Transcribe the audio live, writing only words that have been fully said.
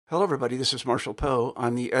Hello, everybody. This is Marshall Poe.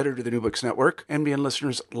 I'm the editor of the New Books Network. NBN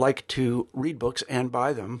listeners like to read books and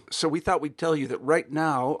buy them. So we thought we'd tell you that right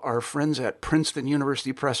now, our friends at Princeton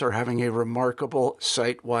University Press are having a remarkable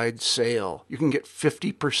site-wide sale. You can get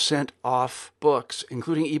 50% off books,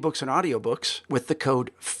 including ebooks and audiobooks, with the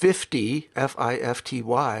code 50,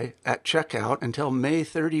 F-I-F-T-Y, at checkout until May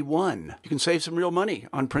 31. You can save some real money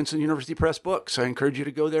on Princeton University Press books. I encourage you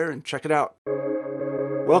to go there and check it out.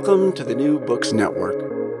 Welcome to the New Books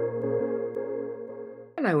Network.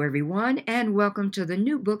 Hello, everyone, and welcome to the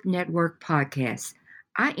New Book Network podcast.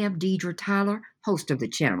 I am Deidre Tyler, host of the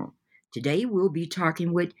channel. Today, we'll be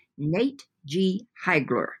talking with Nate G.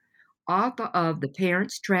 Hilger, author of The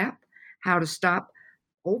Parent's Trap, How to Stop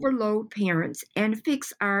Overload Parents and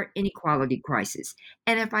Fix Our Inequality Crisis.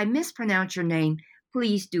 And if I mispronounce your name,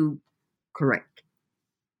 please do correct.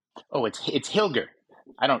 Oh, it's Hilger.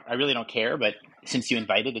 I really don't care, but since you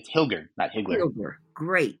invited, it's Hilger, not Higler. Hilger,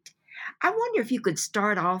 great. I wonder if you could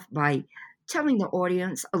start off by telling the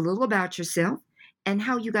audience a little about yourself and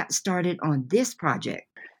how you got started on this project.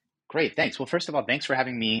 Great, thanks. Well, first of all, thanks for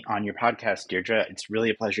having me on your podcast, Deirdre. It's really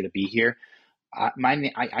a pleasure to be here. I'm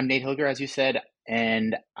Nate Hilger, as you said,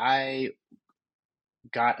 and I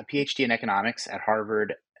got a PhD in economics at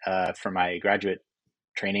Harvard for my graduate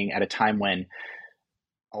training at a time when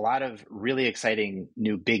a lot of really exciting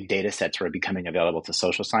new big data sets were becoming available to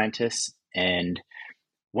social scientists. And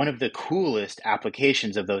one of the coolest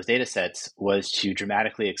applications of those data sets was to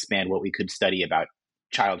dramatically expand what we could study about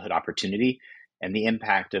childhood opportunity and the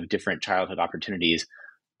impact of different childhood opportunities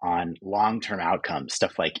on long-term outcomes,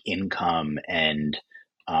 stuff like income and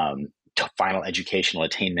final educational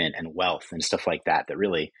attainment and wealth and stuff like that, that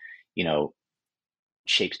really,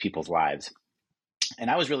 shapes people's lives. And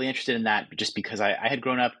I was really interested in that just because I had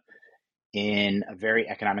grown up in a very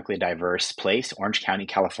economically diverse place, Orange County,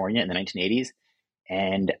 California, in the 1980s.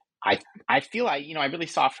 And I feel I really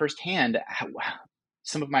saw firsthand how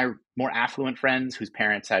some of my more affluent friends whose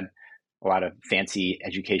parents had a lot of fancy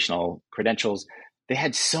educational credentials, they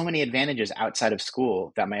had so many advantages outside of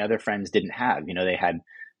school that my other friends didn't have. They had,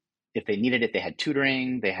 if they needed it, they had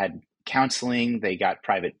tutoring, they had counseling, they got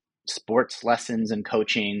private sports lessons and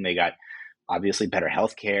coaching, they got obviously better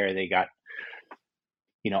healthcare, they got,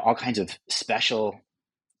 all kinds of special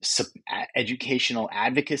educational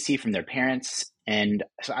advocacy from their parents. And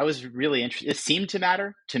so I was really interested. It seemed to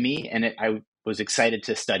matter to me, and I was excited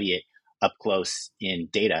to study it up close in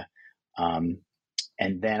data. And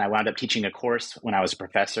then I wound up teaching a course when I was a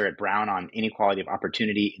professor at Brown on inequality of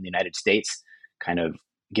opportunity in the United States, kind of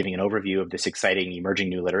giving an overview of this exciting emerging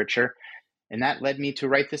new literature. And that led me to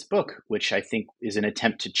write this book, which I think is an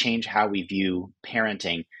attempt to change how we view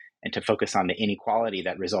parenting and to focus on the inequality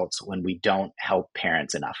that results when we don't help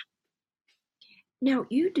parents enough. Now,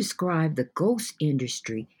 you described the ghost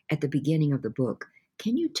industry at the beginning of the book.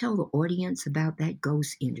 Can you tell the audience about that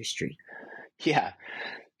ghost industry? Yeah.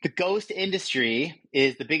 The ghost industry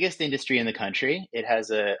is the biggest industry in the country. It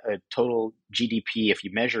has a total GDP, if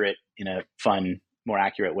you measure it in a fun, more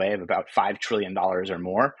accurate way, of about $5 trillion or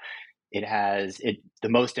more. It has the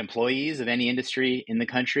most employees of any industry in the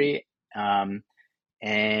country.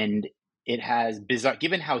 And it has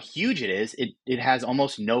given how huge it is, it has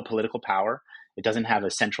almost no political power. It doesn't have a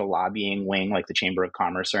central lobbying wing like the Chamber of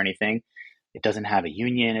Commerce or anything. It doesn't have a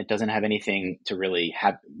union. It doesn't have anything to really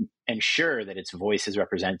ensure that its voice is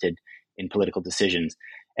represented in political decisions.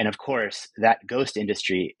 And of course, that ghost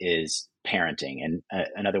industry is parenting. And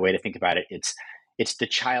another way to think about it, it's the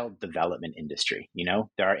child development industry.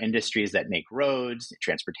 There are industries that make roads,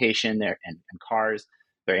 transportation, and cars.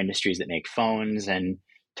 There are industries that make phones and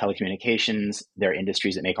telecommunications. There are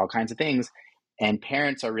industries that make all kinds of things. And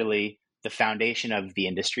parents are really the foundation of the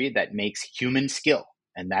industry that makes human skill.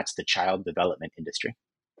 And that's the child development industry.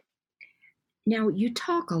 Now, you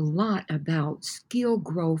talk a lot about skill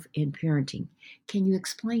growth in parenting. Can you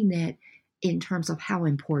explain that in terms of how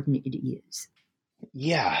important it is?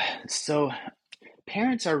 Yeah. So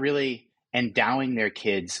parents are really endowing their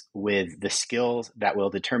kids with the skills that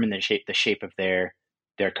will determine the shape of their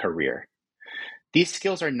career. These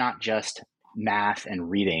skills are not just math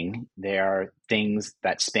and reading. They are things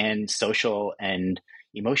that span social and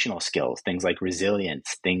emotional skills, things like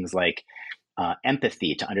resilience, things like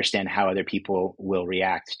empathy, to understand how other people will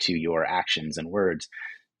react to your actions and words.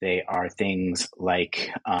 They are things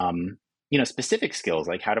like, specific skills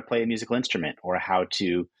like how to play a musical instrument or how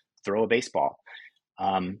to throw a baseball.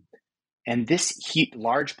 And this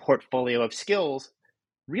large portfolio of skills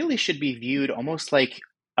really should be viewed almost like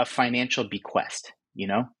a financial bequest.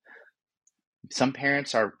 Some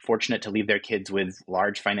parents are fortunate to leave their kids with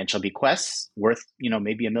large financial bequests worth,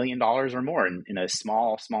 maybe $1 million or more in a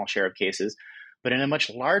small share of cases. But in a much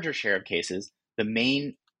larger share of cases, the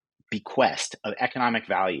main bequest of economic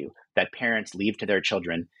value that parents leave to their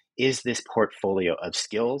children is this portfolio of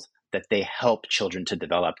skills that they help children to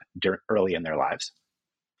develop early in their lives.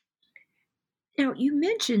 Now, you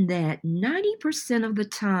mentioned that 90% of the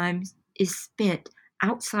time is spent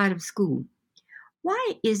outside of school.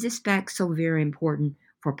 Why is this fact so very important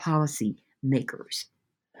for policy makers?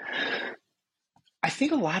 I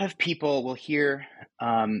think a lot of people will hear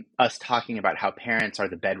us talking about how parents are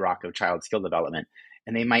the bedrock of child skill development,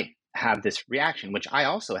 and they might have this reaction, which I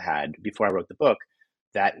also had before I wrote the book,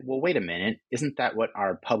 that, well, wait a minute, isn't that what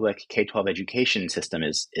our public K-12 education system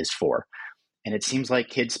is for? And it seems like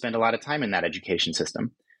kids spend a lot of time in that education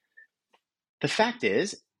system. The fact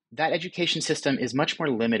is, that education system is much more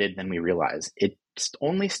limited than we realize. It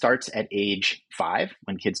only starts at age 5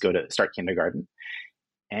 when kids go to start kindergarten.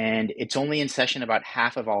 And it's only in session about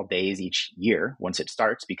half of all days each year once it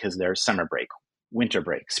starts, because there's summer break, winter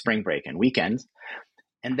break, spring break, and weekends.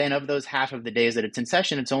 And then of those half of the days that it's in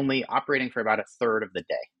session, it's only operating for about a third of the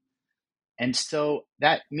day. And so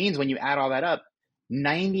that means when you add all that up,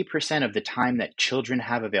 90% of the time that children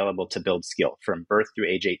have available to build skill from birth through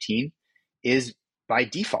age 18 is by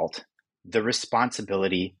default the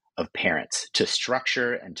responsibility of parents to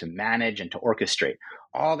structure and to manage and to orchestrate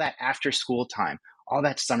all that after school time, all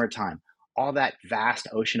that summertime, all that vast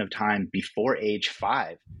ocean of time before age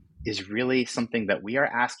 5 is really something that we are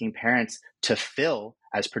asking parents to fill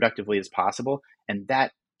as productively as possible. And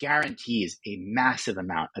that guarantees a massive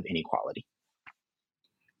amount of inequality.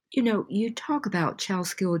 You talk about child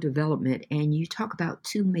skill development and you talk about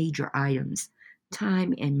two major items,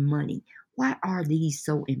 time and money. Why are these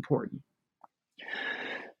so important?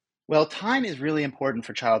 Well, time is really important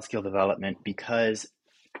for child skill development because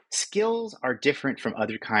skills are different from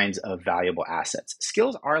other kinds of valuable assets.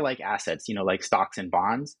 Skills are like assets, like stocks and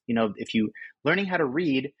bonds. If you learning how to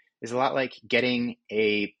read is a lot like getting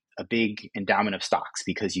a big endowment of stocks,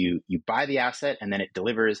 because you buy the asset and then it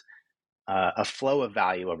delivers a flow of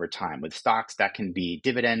value over time. With stocks, that can be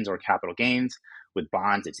dividends or capital gains. With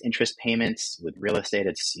bonds, it's interest payments. With real estate,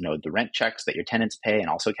 it's the rent checks that your tenants pay and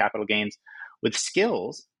also capital gains. With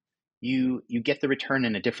skills, you get the return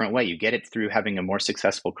in a different way. You get it through having a more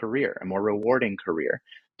successful career, a more rewarding career,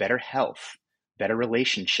 better health, better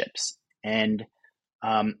relationships. And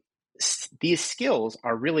these skills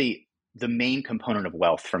are really the main component of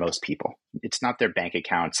wealth for most people. It's not their bank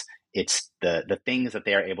accounts. It's the things that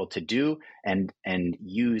they are able to do and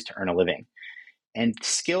use to earn a living. And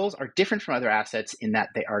skills are different from other assets in that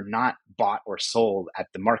they are not bought or sold at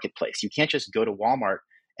the marketplace. You can't just go to Walmart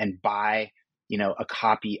and buy a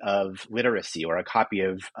copy of literacy or a copy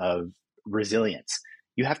of resilience.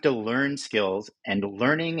 You have to learn skills, and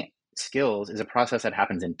learning skills is a process that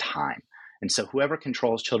happens in time. And so whoever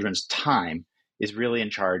controls children's time is really in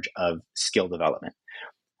charge of skill development.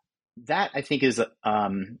 That, I think, is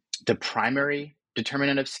the primary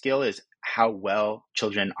determinant of skill, is how well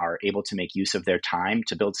children are able to make use of their time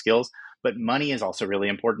to build skills. But money is also really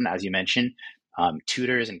important, as you mentioned.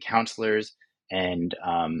 Tutors and counselors and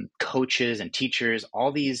coaches and teachers,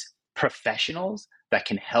 all these professionals that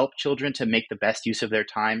can help children to make the best use of their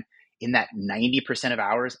time in that 90% of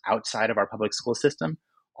hours outside of our public school system,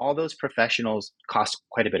 all those professionals cost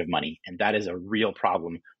quite a bit of money. And that is a real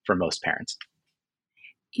problem for most parents.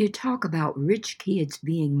 You talk about rich kids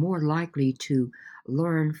being more likely to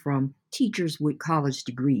learn from teachers with college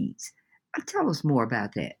degrees. Tell us more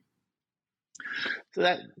about that. So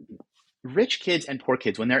that rich kids and poor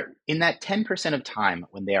kids, when they're in that 10% of time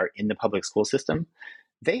when they are in the public school system,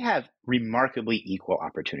 they have remarkably equal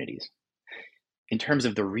opportunities in terms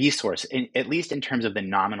of the resource, at least in terms of the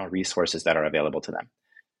nominal resources that are available to them.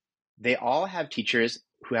 They all have teachers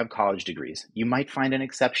who have college degrees. You might find an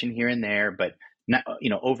exception here and there, but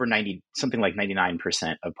over 90, something like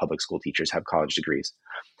 99% of public school teachers have college degrees.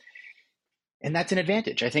 And that's an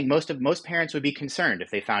advantage. I think most parents would be concerned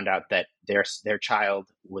if they found out that their child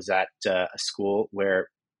was at a school where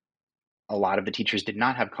a lot of the teachers did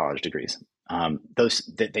not have college degrees.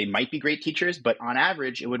 They might be great teachers, but on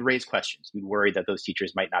average, it would raise questions. We'd worry that those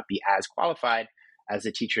teachers might not be as qualified as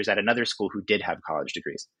the teachers at another school who did have college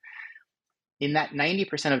degrees. In that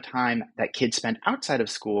 90% of time that kids spend outside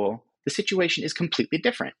of school, the situation is completely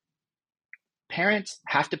different. Parents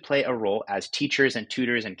have to play a role as teachers and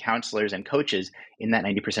tutors and counselors and coaches in that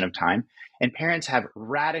 90% of time. And parents have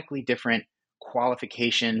radically different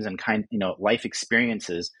qualifications and life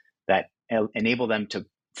experiences that enable them to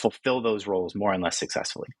fulfill those roles more and less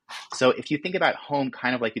successfully. So if you think about home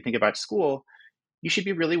kind of like you think about school, you should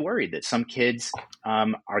be really worried that some kids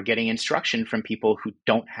are getting instruction from people who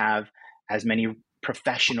don't have as many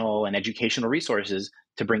professional and educational resources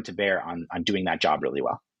to bring to bear on doing that job really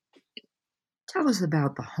well. Tell us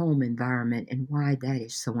about the home environment and why that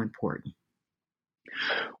is so important.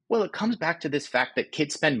 Well, it comes back to this fact that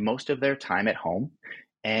kids spend most of their time at home,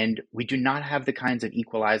 and we do not have the kinds of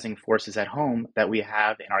equalizing forces at home that we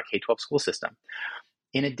have in our K-12 school system.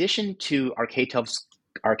 In addition to our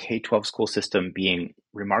K-12 school system being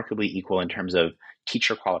remarkably equal in terms of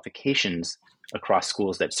teacher qualifications across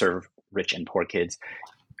schools that serve rich and poor kids,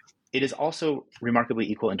 it is also remarkably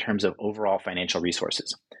equal in terms of overall financial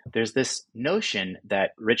resources. There's this notion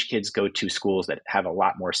that rich kids go to schools that have a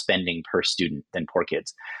lot more spending per student than poor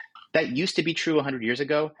kids. That used to be true 100 years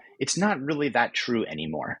ago. It's not really that true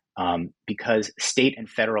anymore because state and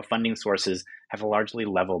federal funding sources have largely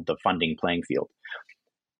leveled the funding playing field.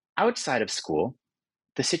 Outside of school,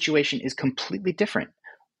 the situation is completely different.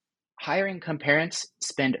 Higher income parents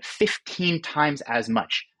spend 15 times as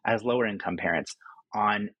much as lower income parents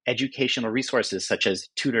on educational resources such as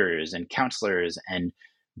tutors and counselors and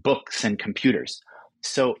books and computers.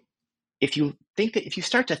 So if you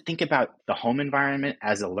start to think about the home environment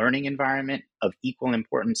as a learning environment of equal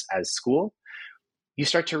importance as school, you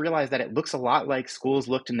start to realize that it looks a lot like schools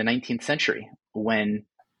looked in the 19th century when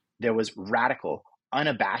there was radical,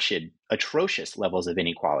 unabashed, atrocious levels of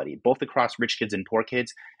inequality, both across rich kids and poor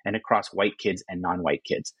kids and across white kids and non-white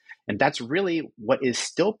kids. And that's really what is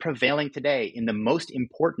still prevailing today in the most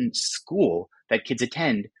important school that kids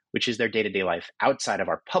attend, which is their day-to-day life outside of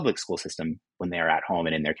our public school system when they are at home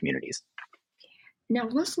and in their communities. Now,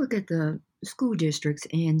 let's look at the school districts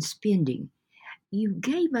and spending. You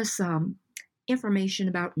gave us some information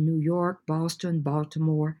about New York, Boston,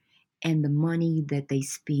 Baltimore, and the money that they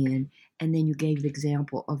spend, and then you gave the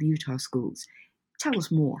example of Utah schools. Tell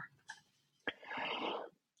us more.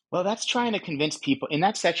 Well, that's trying to convince people in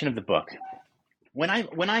that section of the book. When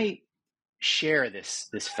I share this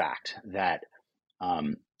fact that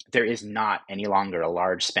there is not any longer a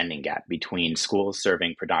large spending gap between schools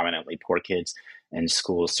serving predominantly poor kids and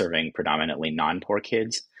schools serving predominantly non-poor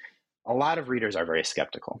kids, a lot of readers are very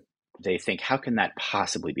skeptical. They think, how can that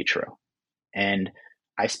possibly be true? And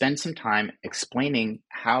I spend some time explaining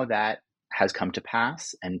how that has come to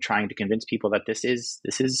pass and trying to convince people that this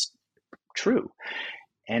is true.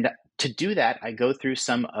 And to do that, I go through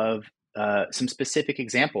some specific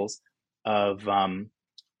examples of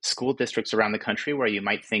school districts around the country where you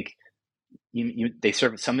might think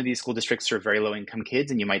some of these school districts serve very low income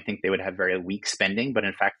kids, and you might think they would have very weak spending, but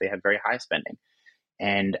in fact they have very high spending.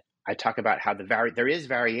 And I talk about how there is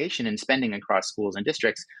variation in spending across schools and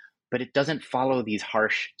districts, but it doesn't follow these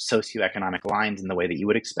harsh socioeconomic lines in the way that you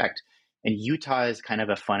would expect. And Utah is kind of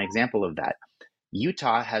a fun example of that.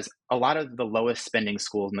 Utah has a lot of the lowest spending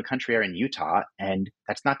schools in the country are in Utah, and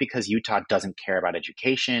that's not because Utah doesn't care about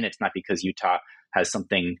education. It's not because Utah has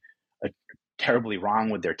something terribly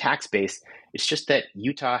wrong with their tax base. It's just that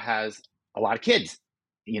Utah has a lot of kids.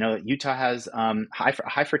 Utah has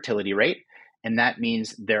high fertility rate, and that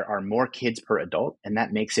means there are more kids per adult, and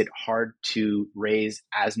that makes it hard to raise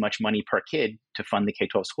as much money per kid to fund the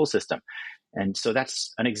K-12 school system. And so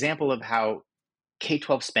that's an example of how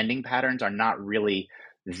K-12 spending patterns are not really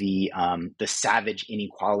the savage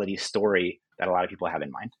inequality story that a lot of people have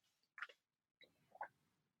in mind.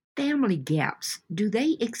 Family gaps, do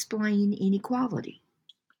they explain inequality?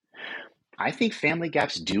 I think family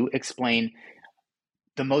gaps do explain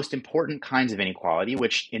the most important kinds of inequality,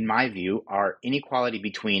 which in my view are inequality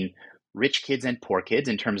between rich kids and poor kids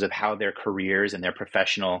in terms of how their careers and their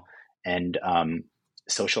professional and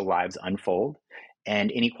social lives unfold,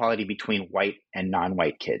 and inequality between white and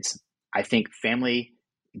non-white kids. I think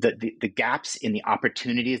the gaps in the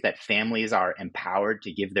opportunities that families are empowered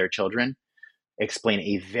to give their children explain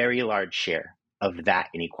a very large share of that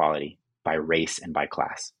inequality by race and by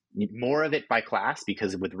class. More of it by class,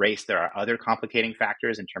 because with race, there are other complicating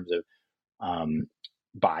factors in terms of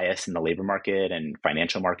bias in the labor market and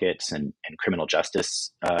financial markets and criminal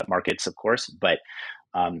justice markets, of course. But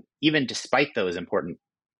even despite those important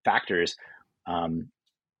factors,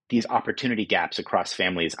 these opportunity gaps across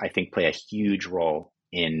families, I think, play a huge role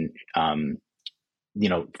in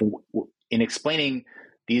explaining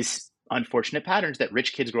these unfortunate patterns that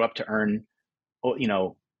rich kids grow up to earn,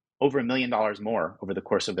 over $1 million more over the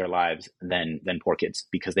course of their lives than poor kids,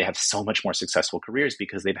 because they have so much more successful careers,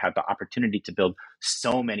 because they've had the opportunity to build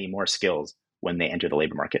so many more skills when they enter the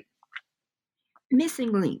labor market.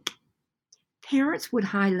 Missing link. Parents with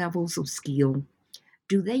high levels of skill,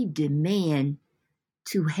 do they demand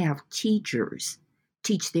to have teachers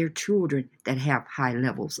teach their children that have high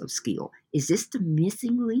levels of skill? Is this the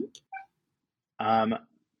missing link?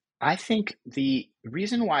 I think the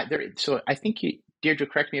reason why so I think Deirdre,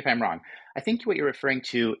 correct me if I'm wrong. I think what you're referring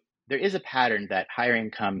to, there is a pattern that higher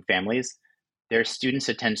income families, their students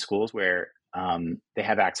attend schools where they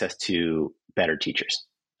have access to better teachers.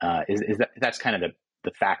 That's kind of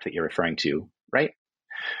the fact that you're referring to, right?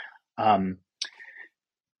 I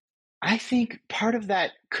think part of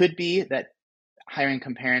that could be that higher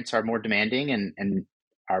income parents are more demanding and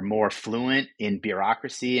are more fluent in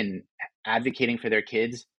bureaucracy and advocating for their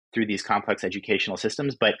kids through these complex educational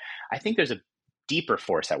systems. But I think there's a deeper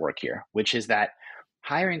force at work here, which is that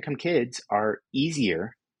higher income kids are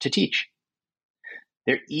easier to teach.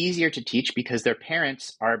 They're easier to teach because their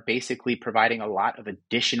parents are basically providing a lot of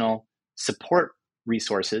additional support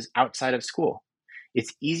resources outside of school.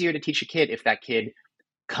 It's easier to teach a kid if that kid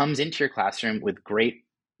comes into your classroom with great,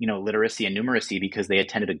 literacy and numeracy because they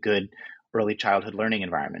attended a good early childhood learning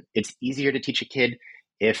environment. It's easier to teach a kid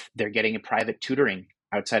if they're getting a private tutoring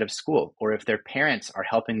outside of school, or if their parents are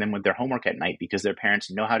helping them with their homework at night because their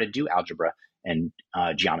parents know how to do algebra and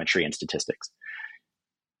geometry and statistics.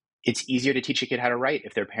 It's easier to teach a kid how to write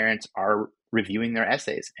if their parents are reviewing their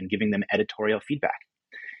essays and giving them editorial feedback.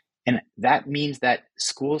 And that means that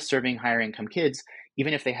schools serving higher income kids,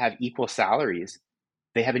 even if they have equal salaries,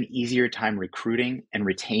 they have an easier time recruiting and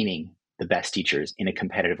retaining the best teachers in a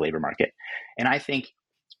competitive labor market. And I think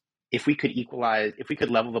if we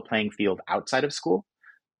could level the playing field outside of school,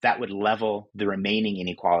 that would level the remaining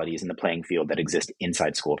inequalities in the playing field that exist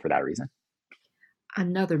inside school for that reason.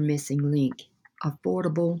 Another missing link: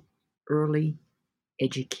 affordable early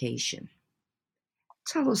education.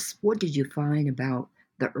 Tell us, what did you find about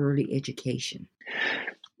the early education?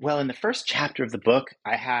 Well, in the first chapter of the book,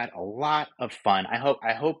 I had a lot of fun. I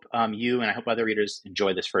hope you and I hope other readers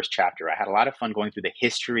enjoy this first chapter. I had a lot of fun going through the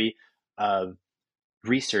history of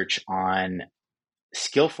research on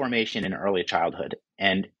skill formation in early childhood,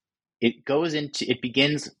 and it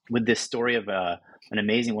begins with this story of an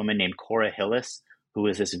amazing woman named Cora Hillis, who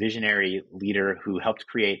was this visionary leader who helped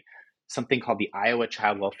create something called the Iowa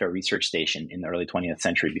Child Welfare Research Station in the early 20th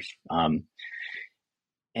century.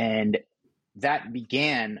 And that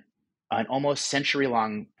began an almost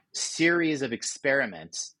century-long series of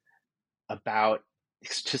experiments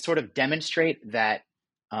to sort of demonstrate that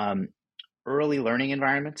early learning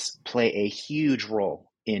environments play a huge role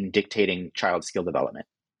in dictating child skill development.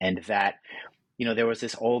 And that, there was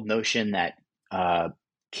this old notion that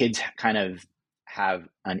kids kind of have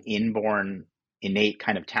an inborn, innate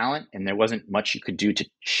kind of talent, and there wasn't much you could do to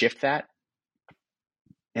shift that.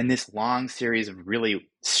 And this long series of really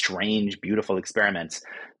strange, beautiful experiments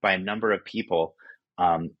by a number of people,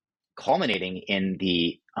 culminating in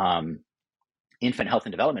the Infant Health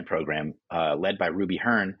and Development Program, led by Ruby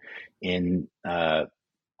Hearn in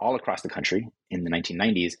all across the country in the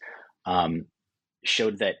 1990s,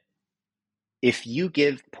 showed that if you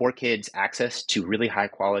give poor kids access to really high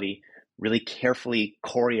quality, really carefully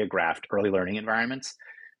choreographed early learning environments,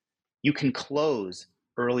 you can close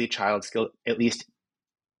early child skill, at least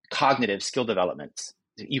cognitive skill developments.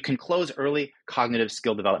 You can close early cognitive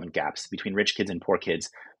skill development gaps between rich kids and poor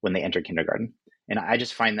kids when they enter kindergarten. And I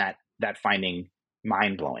just find that finding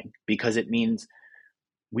mind-blowing, because it means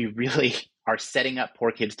we really are setting up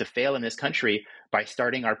poor kids to fail in this country by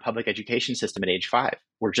starting our public education system at age 5.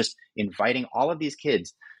 We're just inviting all of these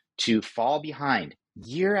kids to fall behind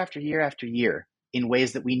year after year after year in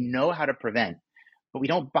ways that we know how to prevent, but we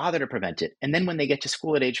don't bother to prevent it. And then when they get to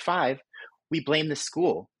school at age 5, we blame the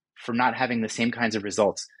school for not having the same kinds of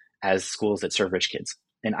results as schools that serve rich kids.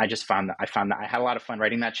 And I found that I had a lot of fun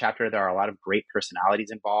writing that chapter. There are a lot of great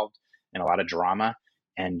personalities involved and a lot of drama.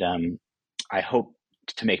 And I hope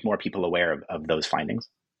to make more people aware of those findings.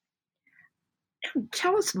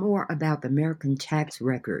 Tell us more about the American tax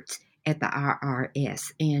records at the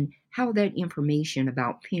IRS and how that information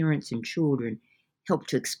about parents and children helped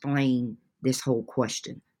to explain this whole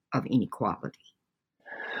question of inequality.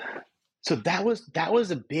 So that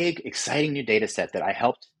was a big, exciting new data set that I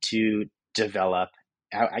helped to develop.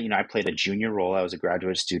 I played a junior role. I was a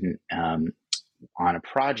graduate student on a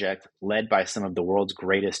project led by some of the world's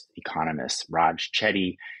greatest economists, Raj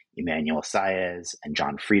Chetty, Emmanuel Saez, and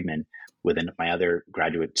John Friedman, with my other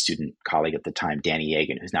graduate student colleague at the time, Danny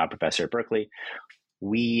Yegan, who's now a professor at Berkeley.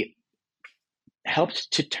 We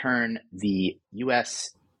helped to turn the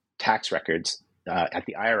U.S. tax records at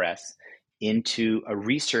the IRS into a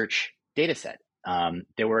research data set.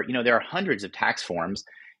 There are hundreds of tax forms,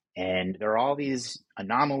 and there are all these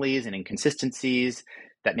anomalies and inconsistencies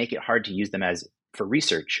that make it hard to use them for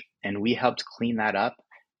research. And we helped clean that up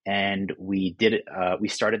And we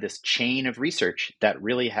started this chain of research that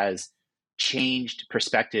really has changed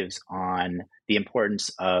perspectives on the importance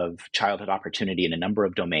of childhood opportunity in a number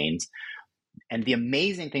of domains. And the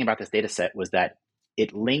amazing thing about this data set was that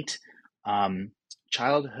it linked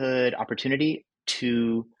childhood opportunity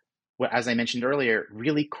to what, as I mentioned earlier,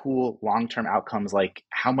 really cool long-term outcomes like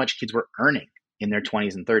how much kids were earning in their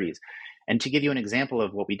 20s and 30s. And to give you an example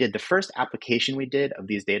of what we did, the first application we did of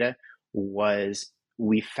these data was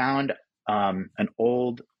we found an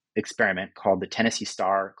old experiment called the Tennessee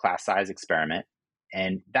Star class size experiment.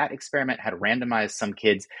 And that experiment had randomized some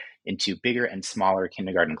kids into bigger and smaller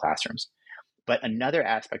kindergarten classrooms. But another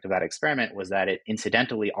aspect of that experiment was that it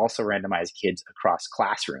incidentally also randomized kids across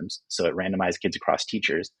classrooms. So it randomized kids across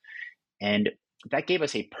teachers. And that gave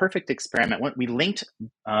us a perfect experiment. We linked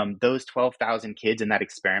those 12,000 kids in that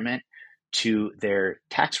experiment to their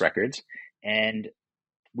tax records. And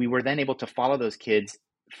we were then able to follow those kids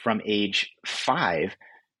from age 5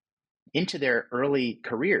 into their early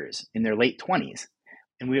careers in their late 20s.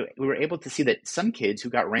 And we were able to see that some kids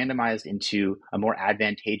who got randomized into a more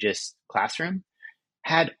advantageous classroom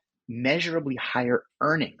had measurably higher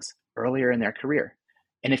earnings earlier in their career.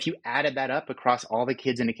 And if you added that up across all the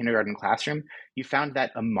kids in a kindergarten classroom, you found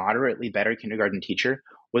that a moderately better kindergarten teacher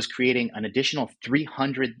was creating an additional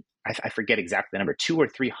 300, I forget exactly the number, $200,000 or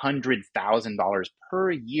 $300,000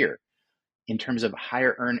 per year in terms of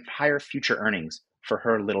higher future earnings for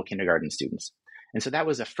her little kindergarten students. And so that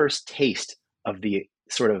was a first taste of the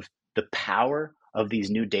sort of the power of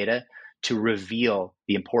these new data to reveal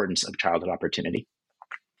the importance of childhood opportunity.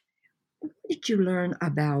 What did you learn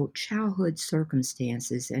about childhood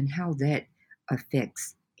circumstances and how that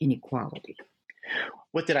affects inequality?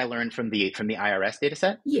 What did I learn from the IRS data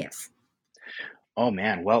set? Yes. Oh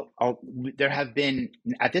man, well,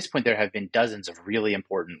 at this point there have been dozens of really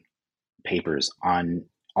important papers on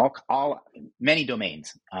many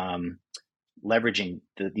domains, leveraging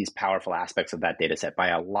these powerful aspects of that data set by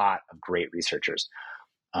a lot of great researchers.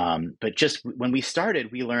 But just when we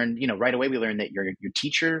started, we learned, right away, we learned that your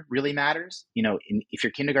teacher really matters. If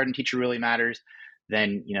your kindergarten teacher really matters,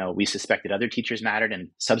 then, we suspected other teachers mattered. And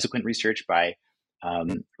subsequent research by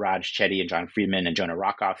Raj Chetty and John Friedman and Jonah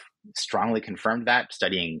Rockoff strongly confirmed that.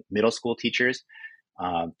 Studying middle school teachers,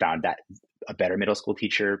 found that a better middle school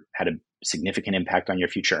teacher had a significant impact on your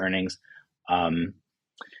future earnings.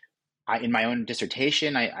 In my own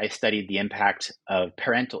dissertation, I studied the impact of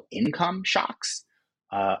parental income shocks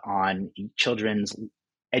on children's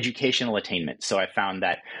educational attainment. So I found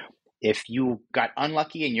that if you got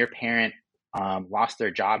unlucky and your parent lost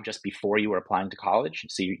their job just before you were applying to college,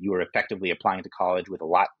 so you were effectively applying to college with a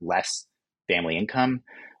lot less family income,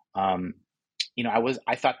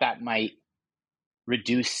 I thought that might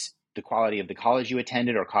reduce the quality of the college you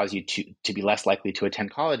attended or cause you to be less likely to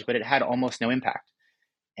attend college, but it had almost no impact.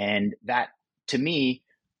 And that, to me,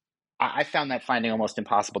 I found that finding almost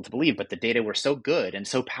impossible to believe, but the data were so good and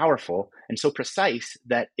so powerful and so precise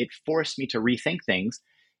that it forced me to rethink things.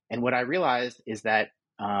 And what I realized is that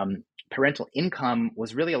parental income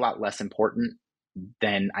was really a lot less important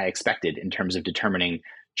than I expected in terms of determining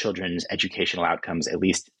children's educational outcomes, at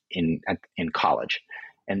least in college.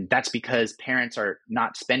 And that's because parents are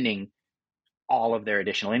not spending all of their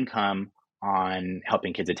additional income on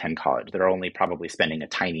helping kids attend college. They're only probably spending a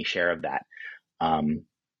tiny share of that.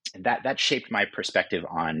 And that shaped my perspective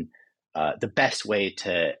on the best way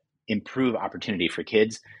to improve opportunity for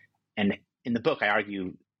kids. And in the book, I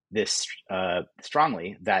argue this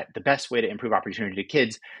strongly, that the best way to improve opportunity to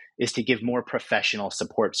kids is to give more professional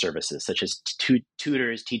support services, such as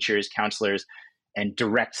tutors, teachers, counselors, and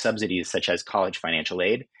direct subsidies, such as college financial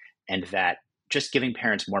aid. And that just giving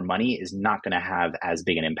parents more money is not going to have as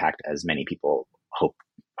big an impact as many people hope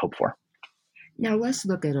for. Now let's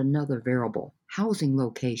look at another variable, housing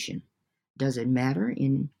location. Does it matter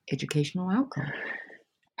in educational outcome?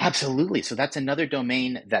 Absolutely. So that's another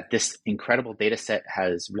domain that this incredible data set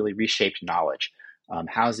has really reshaped knowledge.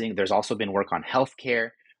 Housing, there's also been work on healthcare.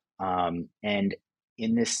 And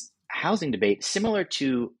in this housing debate, similar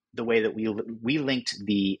to the way that we linked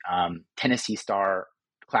the Tennessee Star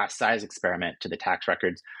class size experiment to the tax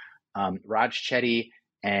records, Raj Chetty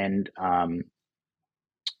and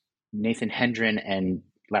Nathan Hendren and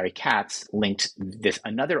Larry Katz linked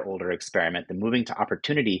another older experiment, the Moving to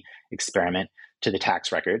Opportunity experiment, to the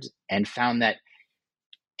tax records, and found that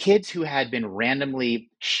kids who had been randomly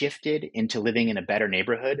shifted into living in a better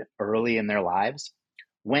neighborhood early in their lives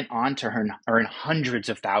went on to earn hundreds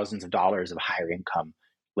of thousands of dollars of higher income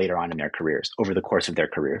later on in their careers, over the course of their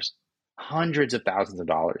careers. Hundreds of thousands of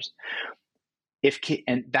dollars.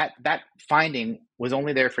 And that finding was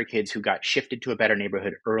only there for kids who got shifted to a better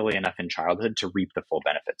neighborhood early enough in childhood to reap the full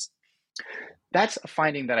benefits. That's a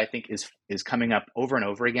finding that I think is coming up over and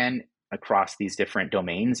over again across these different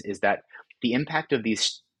domains, is that the impact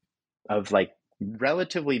of like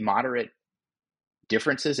relatively moderate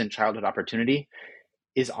differences in childhood opportunity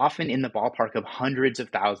is often in the ballpark of hundreds of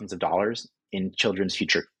thousands of dollars in children's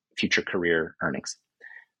future career earnings.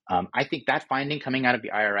 I think that finding coming out of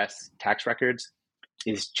the IRS tax records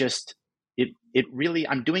is just, it really,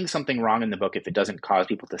 I'm doing something wrong in the book if it doesn't cause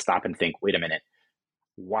people to stop and think, wait a minute,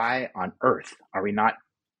 why on earth are we not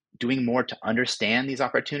doing more to understand these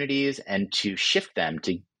opportunities and to shift them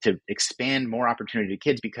to expand more opportunity to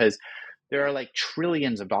kids? Because there are like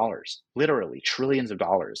trillions of dollars, literally trillions of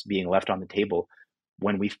dollars being left on the table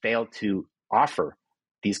when we fail to offer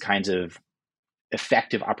these kinds of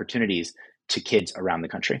effective opportunities to kids around the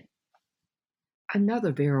country.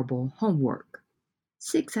 Another variable, homework.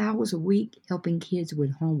 6 hours a week helping kids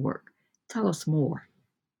with homework. Tell us more.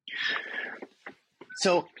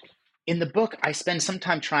 So in the book, I spend some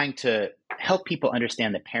time trying to help people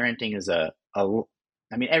understand that parenting is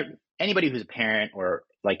anybody who's a parent or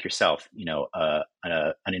like yourself,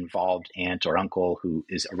 an involved aunt or uncle who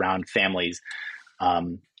is around families,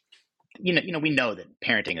 we know that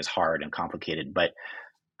parenting is hard and complicated, but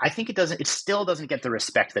I think it still doesn't get the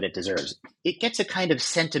respect that it deserves. It gets a kind of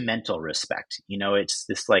sentimental respect. It's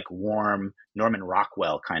this like warm Norman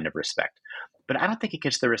Rockwell kind of respect, but I don't think it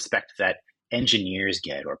gets the respect that engineers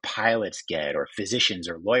get or pilots get or physicians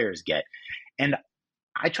or lawyers get. And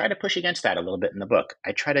I try to push against that a little bit in the book.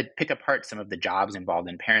 I try to pick apart some of the jobs involved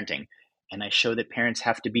in parenting, and I show that parents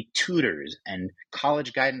have to be tutors and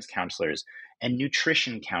college guidance counselors and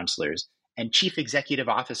nutrition counselors and chief executive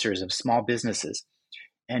officers of small businesses.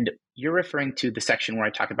 And you're referring to the section where I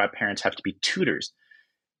talk about parents have to be tutors.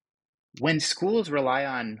 When schools rely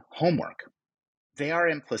on homework, they are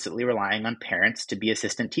implicitly relying on parents to be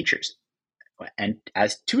assistant teachers and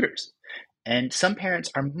as tutors. And some parents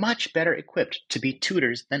are much better equipped to be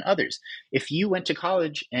tutors than others. If you went to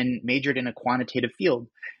college and majored in a quantitative field,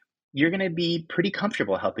 you're going to be pretty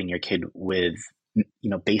comfortable helping your kid with,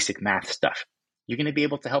 basic math stuff. You're going to be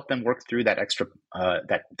able to help them work through that extra,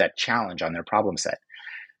 that challenge on their problem set.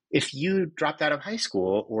 If you dropped out of high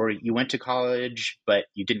school or you went to college, but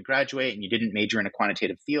you didn't graduate and you didn't major in a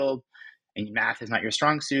quantitative field and math is not your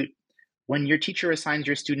strong suit, when your teacher assigns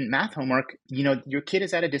your student math homework, your kid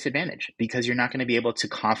is at a disadvantage because you're not going to be able to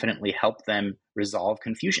confidently help them resolve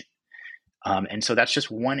confusion. And so that's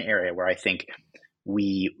just one area where I think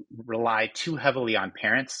we rely too heavily on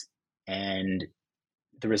parents, and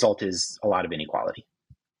the result is a lot of inequality.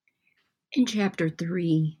 In chapter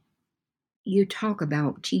 3, you talk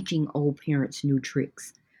about teaching old parents new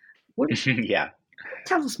tricks. Yeah.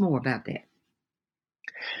 Tell us more about that.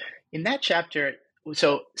 In that chapter,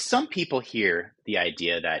 so some people hear the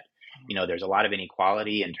idea that, there's a lot of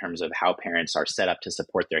inequality in terms of how parents are set up to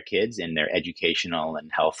support their kids in their educational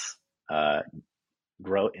and health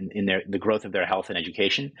growth, in the growth of their health and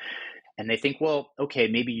education. And they think, well, okay,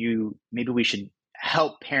 maybe we should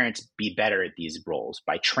help parents be better at these roles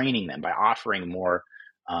by training them, by offering more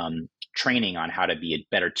training on how to be a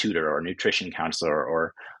better tutor or nutrition counselor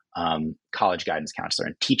or college guidance counselor,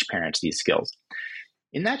 and teach parents these skills.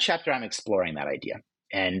 In that chapter, I'm exploring that idea.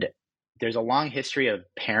 And there's a long history of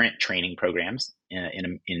parent training programs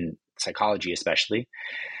in psychology, especially.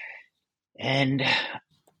 And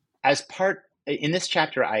in this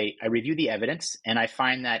chapter, I review the evidence, and I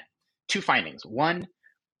find that two findings. One,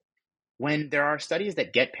 when there are studies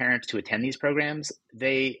that get parents to attend these programs,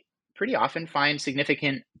 they pretty often find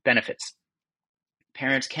significant benefits.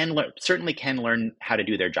 Parents certainly can learn how to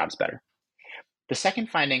do their jobs better. The second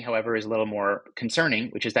finding, however, is a little more concerning,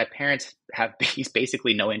 which is that parents have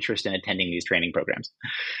basically no interest in attending these training programs.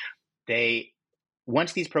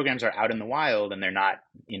 Once these programs are out in the wild and they're not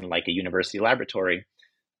in like a university laboratory,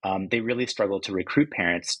 they really struggle to recruit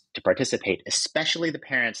parents to participate, especially the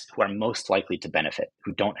parents who are most likely to benefit,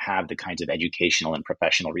 who don't have the kinds of educational and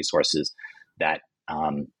professional resources that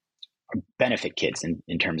benefit kids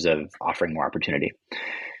in terms of offering more opportunity.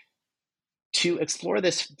 To explore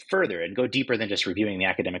this further and go deeper than just reviewing the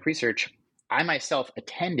academic research, I myself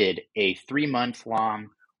attended a 3-month-long,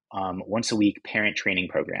 once-a-week parent training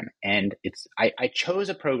program. And I chose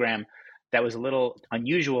a program that was a little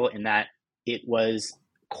unusual in that it was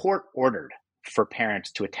court-ordered for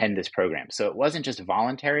parents to attend this program. So it wasn't just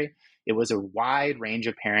voluntary. It was a wide range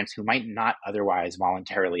of parents who might not otherwise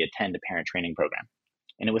voluntarily attend a parent training program.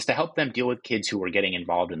 And it was to help them deal with kids who were getting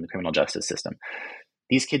involved in the criminal justice system.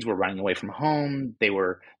 These kids were running away from home. They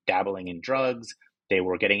were dabbling in drugs. They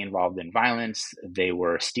were getting involved in violence. They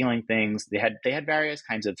were stealing things. They had various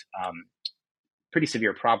kinds of pretty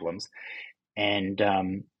severe problems. And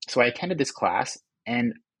so I attended this class,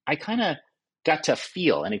 and I kind of got to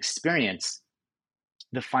feel and experience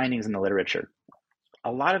the findings in the literature.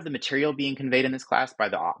 A lot of the material being conveyed in this class by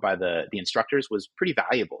the instructors was pretty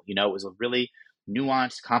valuable. It was a really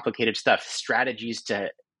nuanced, complicated stuff. Strategies to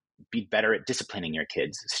be better at disciplining your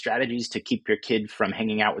kids. Strategies to keep your kid from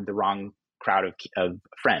hanging out with the wrong crowd of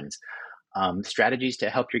friends. Strategies to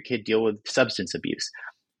help your kid deal with substance abuse.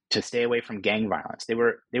 To stay away from gang violence. They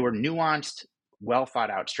were nuanced, well thought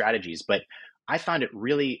out strategies, but I found it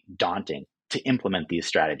really daunting to implement these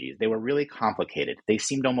strategies. They were really complicated. They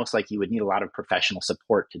seemed almost like you would need a lot of professional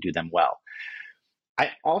support to do them well. I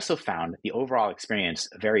also found the overall experience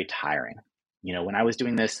very tiring. When I was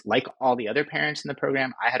doing this, like all the other parents in the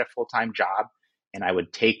program, I had a full-time job, and I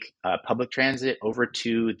would take public transit over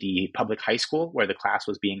to the public high school where the class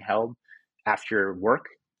was being held after work.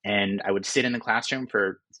 And I would sit in the classroom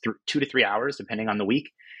for 2 to 3 hours, depending on the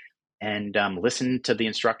week, and listen to the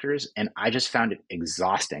instructors. And I just found it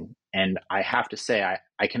exhausting. And I have to say,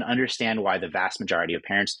 I can understand why the vast majority of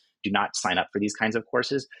parents do not sign up for these kinds of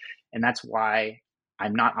courses. And that's why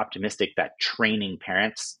I'm not optimistic that training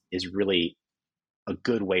parents is really a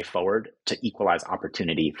good way forward to equalize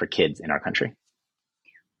opportunity for kids in our country.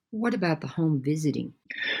 What about the home visiting?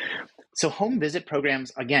 So home visit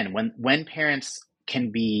programs, again, when parents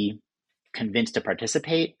can be convinced to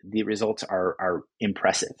participate, the results are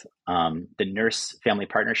impressive. The Nurse Family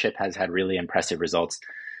Partnership has had really impressive results,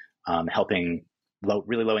 helping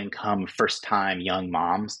really low income, first time young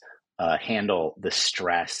moms handle the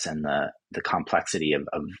stress and the complexity of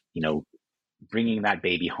bringing that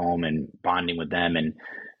baby home and bonding with them and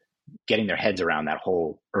getting their heads around that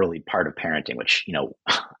whole early part of parenting, which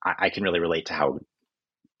I can really relate to how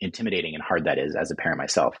intimidating and hard that is as a parent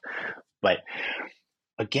myself. But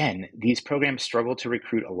again, these programs struggle to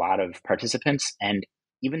recruit a lot of participants. And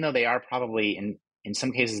even though they are probably, in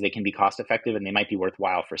some cases, they can be cost effective and they might be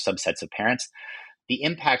worthwhile for subsets of parents, the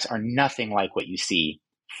impacts are nothing like what you see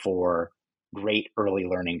for great early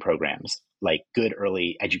learning programs, like good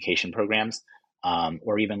early education programs,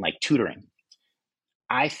 or even like tutoring.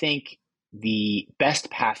 I think the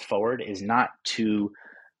best path forward is not to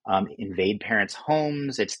invade parents'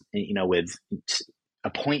 homes. It's, with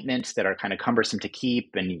appointments that are kind of cumbersome to keep,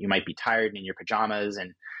 and you might be tired in your pajamas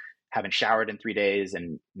and haven't showered in 3 days,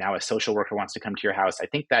 and now a social worker wants to come to your house. I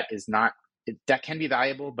think that can be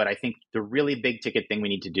valuable, but I think the really big ticket thing we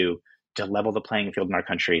need to do to level the playing field in our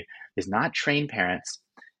country is not train parents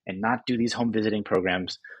and not do these home visiting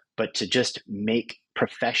programs, but to just make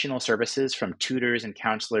professional services from tutors and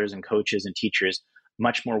counselors and coaches and teachers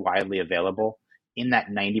much more widely available in that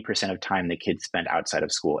 90% of time the kids spend outside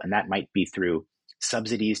of school. And that might be through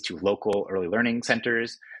subsidies to local early learning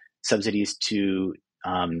centers, subsidies to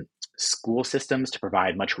school systems to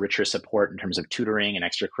provide much richer support in terms of tutoring and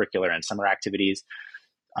extracurricular and summer activities,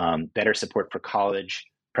 better support for college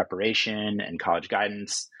preparation and college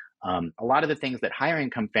guidance. A lot of the things that higher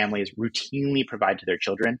income families routinely provide to their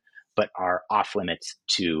children, but are off limits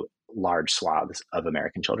to large swaths of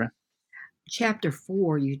American children. Chapter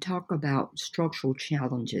 4, you talk about structural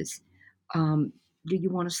challenges. Do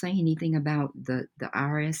you want to say anything about the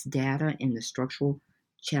IRS data and the structural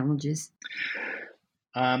challenges?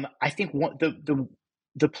 I think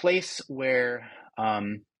the place where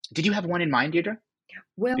did you have one in mind, Deirdre?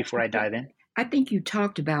 Well, before I dive in, I think you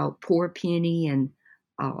talked about Poor Penny and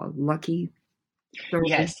Lucky.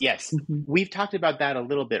 Yes. Mm-hmm. We've talked about that a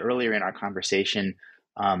little bit earlier in our conversation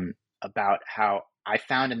about how I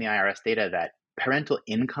found in the IRS data that parental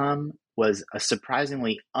income was a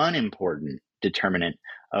surprisingly unimportant determinant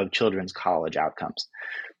of children's college outcomes.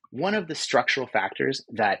 One of the structural factors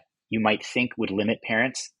that you might think would limit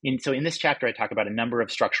parents, so in this chapter, I talk about a number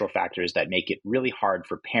of structural factors that make it really hard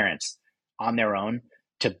for parents on their own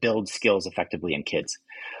to build skills effectively in kids.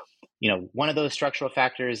 One of those structural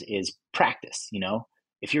factors is practice.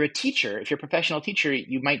 If you're a teacher, if you're a professional teacher,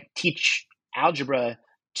 you might teach algebra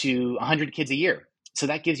to 100 kids a year. So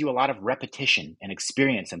that gives you a lot of repetition and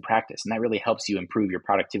experience and practice, and that really helps you improve your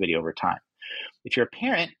productivity over time. If you're a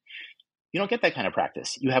parent, you don't get that kind of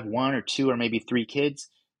practice. You have 1 or 2 or maybe 3 kids,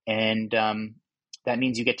 and that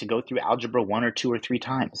means you get to go through algebra 1 or 2 or 3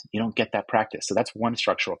 times. You don't get that practice. So that's one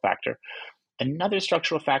structural factor. Another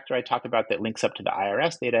structural factor I talk about that links up to the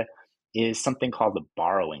IRS data is something called the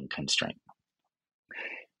borrowing constraint.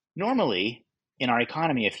 Normally, in our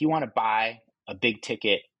economy, if you want to buy a big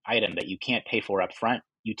ticket item that you can't pay for up front,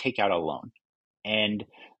 you take out a loan. And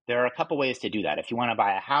there are a couple ways to do that. If you want to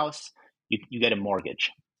buy a house, you get a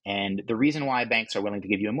mortgage. And the reason why banks are willing to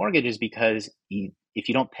give you a mortgage is because if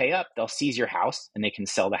you don't pay up, they'll seize your house and they can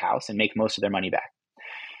sell the house and make most of their money back.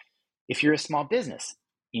 If you're a small business,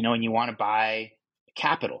 and you want to buy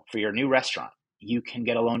capital for your new restaurant, you can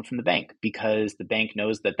get a loan from the bank because the bank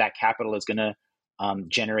knows that capital is going to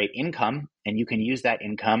generate income, and you can use that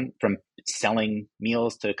income from selling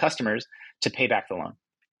meals to customers to pay back the loan.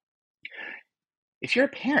 If you're a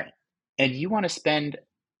parent and you want to spend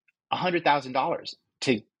 $100,000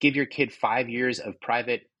 to give your kid 5 years of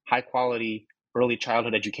private, high quality early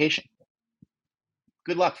childhood education,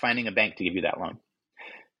 good luck finding a bank to give you that loan,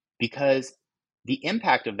 because the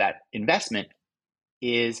impact of that investment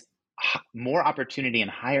is more opportunity and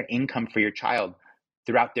higher income for your child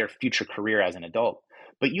throughout their future career as an adult.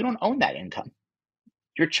 But you don't own that income.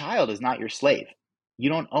 Your child is not your slave. You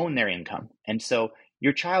don't own their income. And so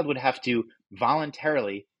your child would have to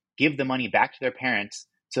voluntarily give the money back to their parents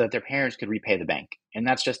so that their parents could repay the bank. And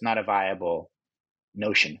that's just not a viable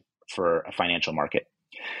notion for a financial market.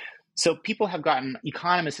 So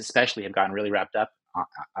economists especially, have gotten really wrapped up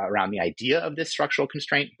around the idea of this structural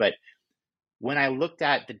constraint. But when I looked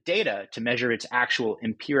at the data to measure its actual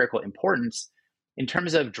empirical importance, in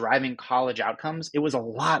terms of driving college outcomes, it was a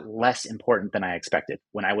lot less important than I expected.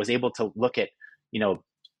 When I was able to look at,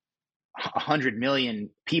 100 million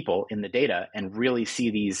people in the data and really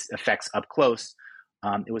see these effects up close,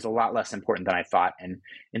 it was a lot less important than I thought. And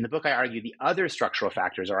in the book, I argue the other structural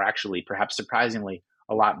factors are actually, perhaps surprisingly,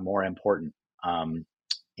 a lot more important.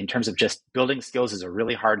 In terms of just building skills is a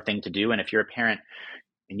really hard thing to do. And if you're a parent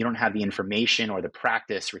and you don't have the information or the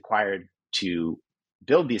practice required to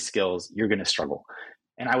build these skills, you're going to struggle.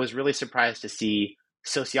 And I was really surprised to see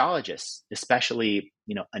sociologists, especially,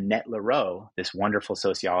 Annette Leroux, this wonderful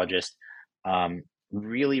sociologist,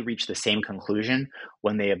 really reach the same conclusion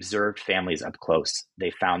when they observed families up close. They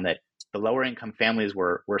found that the lower income families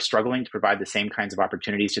were struggling to provide the same kinds of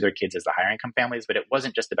opportunities to their kids as the higher income families, but it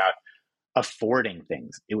wasn't just about affording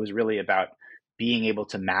things. It was really about being able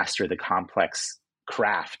to master the complex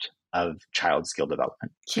craft of child skill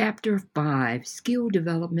development. Chapter 5, Skill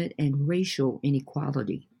Development and Racial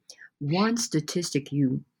Inequality. One statistic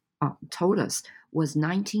you told us was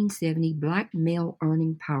 1970 Black male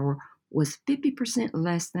earning power was 50%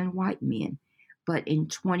 less than white men. But in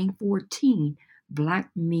 2014, Black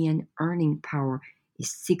men earning power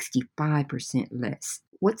is 65% less.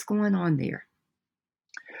 What's going on there?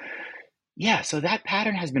 Yeah, so that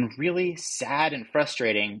pattern has been really sad and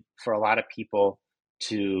frustrating for a lot of people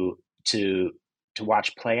to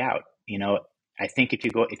watch play out. I think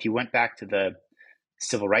if you went back to the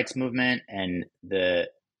civil rights movement and the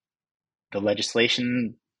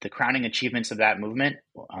legislation, the crowning achievements of that movement,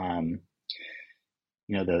 the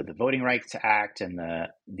Voting Rights Act and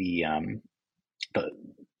the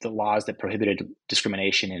laws that prohibited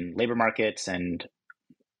discrimination in labor markets and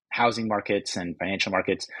housing markets and financial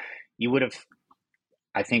markets, you would have,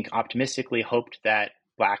 I think, optimistically hoped that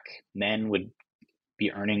Black men would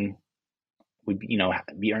be earning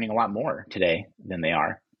a lot more today than they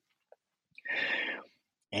are.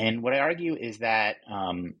 And what I argue is that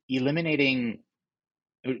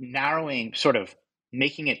narrowing, sort of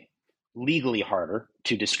making it legally harder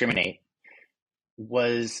to discriminate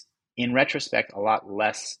was, in retrospect, a lot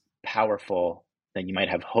less powerful than you might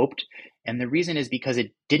have hoped. And the reason is because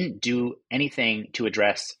it didn't do anything to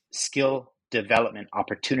address skill development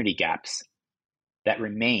opportunity gaps that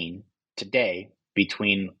remain today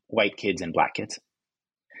between white kids and Black kids.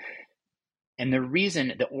 And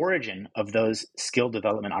the origin of those skill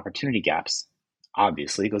development opportunity gaps,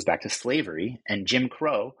 obviously, goes back to slavery and Jim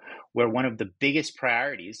Crow, where one of the biggest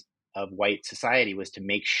priorities of white society was to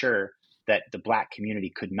make sure that the Black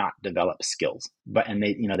community could not develop skills. And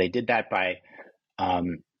they did that by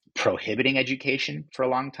prohibiting education for a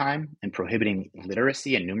long time and prohibiting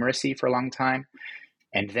literacy and numeracy for a long time,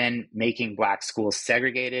 and then making Black schools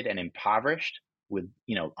segregated and impoverished with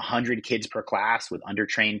 100 kids per class with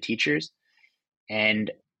undertrained teachers.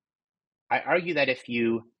 And I argue that if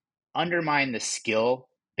you undermine the skill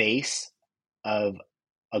base of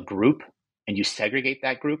a group and you segregate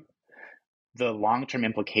that group, the long-term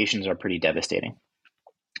implications are pretty devastating.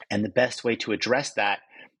 And the best way to address that,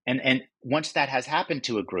 and once that has happened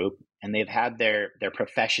to a group and they've had their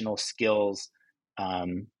professional skills,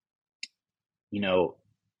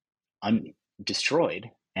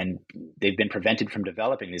 destroyed, and they've been prevented from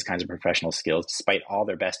developing these kinds of professional skills despite all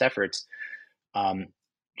their best efforts,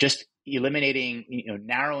 just eliminating,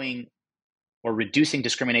 narrowing or reducing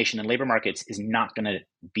discrimination in labor markets is not going to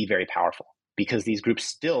be very powerful, because these groups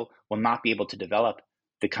still will not be able to develop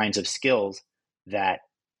the kinds of skills that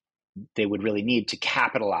they would really need to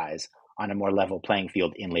capitalize on a more level playing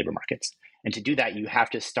field in labor markets. And to do that, you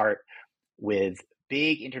have to start with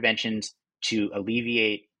big interventions to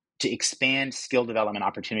expand skill development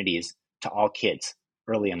opportunities to all kids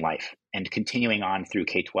early in life and continuing on through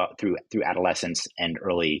K-12, through adolescence and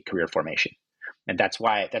early career formation. And that's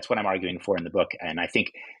what I'm arguing for in the book. And I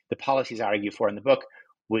think the policies I argue for in the book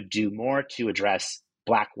would do more to address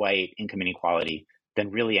Black-white income inequality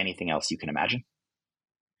than really anything else you can imagine.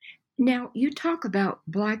 Now, you talk about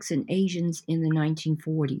Blacks and Asians in the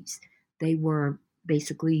 1940s. They were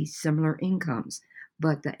basically similar incomes,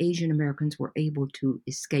 but the Asian Americans were able to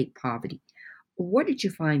escape poverty. What did you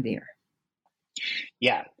find there?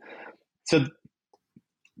 Yeah. So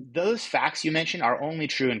those facts you mentioned are only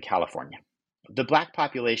true in California. The Black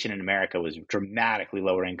population in America was dramatically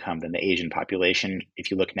lower income than the Asian population if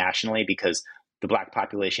you look nationally, because the Black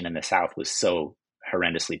population in the South was so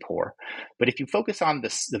horrendously poor. But if you focus on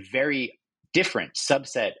the very different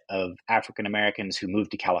subset of African Americans who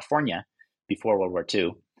moved to California before World War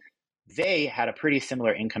II, they had a pretty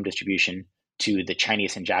similar income distribution to the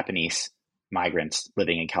Chinese and Japanese migrants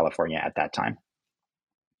living in California at that time.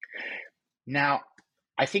 Now,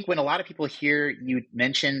 I think when a lot of people hear you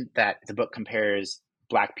mention that the book compares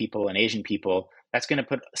Black people and Asian people, that's going to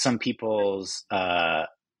put some people's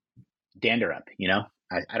dander up, you know?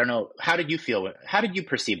 I don't know. How did you feel? How did you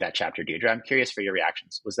perceive that chapter, Deirdre? I'm curious for your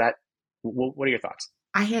reactions. What are your thoughts?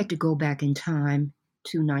 I had to go back in time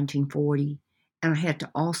to 1940, and I had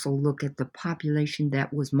to also look at the population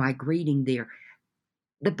that was migrating there.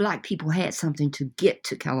 The Black people had something to get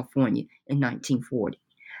to California in 1940.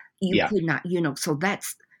 You could not, so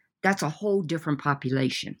that's a whole different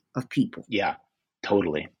population of people. Yeah,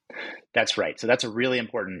 totally. That's right. So that's a really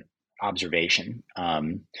important observation.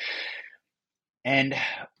 And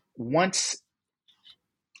once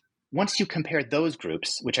you compare those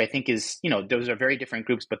groups, which I think is, those are very different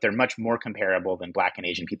groups, but they're much more comparable than Black and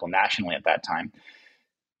Asian people nationally at that time.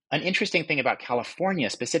 An interesting thing about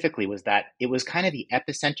California specifically was that it was kind of the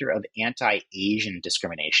epicenter of anti-Asian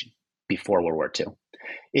discrimination before World War II.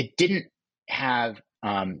 It didn't have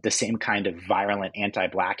the same kind of virulent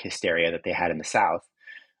anti-Black hysteria that they had in the South.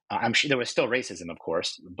 I'm sure there was still racism, of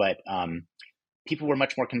course, but people were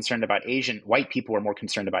much more concerned about white people were more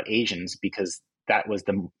concerned about Asians because that was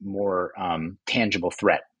the more tangible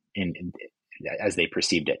threat as they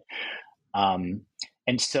perceived it.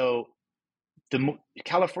 And so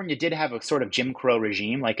California did have a sort of Jim Crow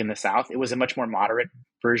regime, like in the South. It was a much more moderate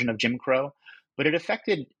version of Jim Crow, but it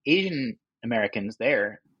affected Asian Americans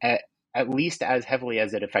there at least as heavily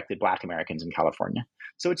as it affected Black Americans in California.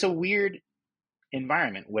 So it's a weird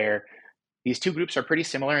environment where these two groups are pretty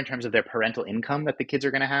similar in terms of their parental income that the kids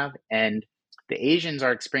are going to have. And the Asians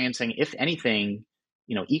are experiencing, if anything,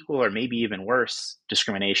 equal or maybe even worse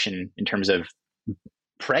discrimination in terms of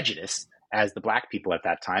prejudice as the Black people at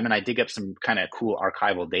that time. And I dig up some kind of cool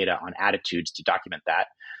archival data on attitudes to document that.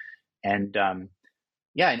 And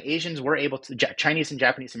and Asians were able to, Chinese and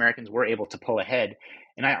Japanese Americans were able to pull ahead,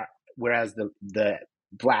 whereas the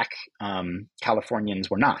Black Californians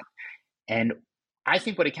were not. And I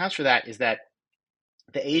think what accounts for that is that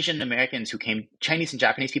the Asian Americans Chinese and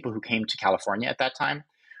Japanese people who came to California at that time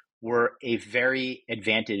were a very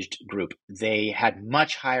advantaged group. They had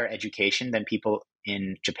much higher education than people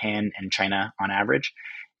in Japan and China on average,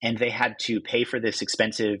 and they had to pay for this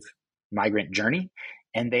expensive migrant journey.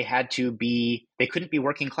 And they couldn't be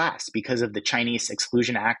working class because of the Chinese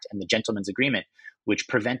Exclusion Act and the Gentleman's Agreement, which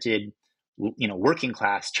prevented working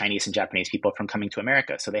class Chinese and Japanese people from coming to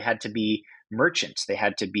America. So they had to be merchants, they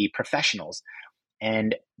had to be professionals.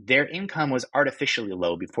 And their income was artificially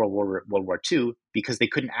low before World War II because they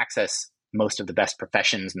couldn't access most of the best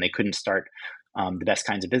professions and they couldn't start the best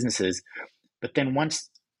kinds of businesses. But then once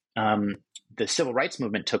the civil rights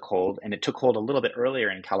movement took hold, and it took hold a little bit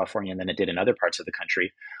earlier in California than it did in other parts of the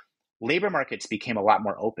country, labor markets became a lot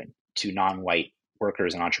more open to non-white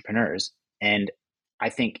workers and entrepreneurs. And I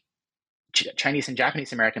think Chinese and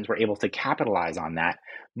Japanese Americans were able to capitalize on that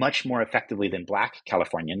much more effectively than Black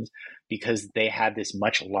Californians because they had this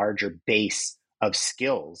much larger base of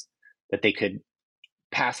skills that they could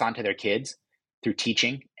pass on to their kids through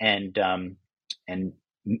teaching and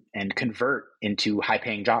convert into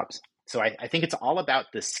high-paying jobs. So I think it's all about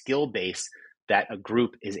the skill base that a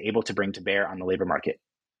group is able to bring to bear on the labor market.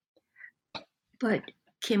 But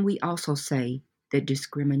can we also say that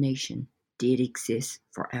discrimination did exist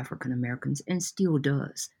for African Americans and still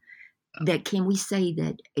does? That can we say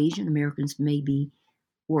that Asian Americans maybe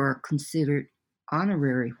were considered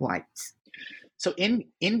honorary whites? So in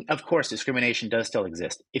of course, discrimination does still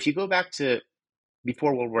exist. If you go back to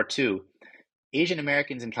before World War II, Asian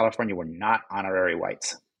Americans in California were not honorary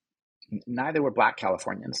whites. neither were Black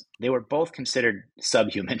Californians. They were both considered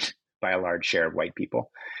subhuman by a large share of white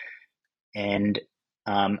people. And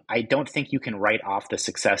I don't think you can write off the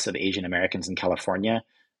success of Asian Americans in California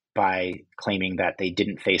by claiming that they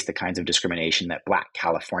didn't face the kinds of discrimination that Black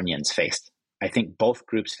Californians faced. I think both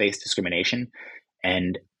groups faced discrimination.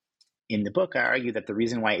 And in the book, I argue that the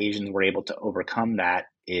reason why Asians were able to overcome that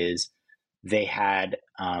is they had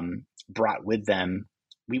brought with them,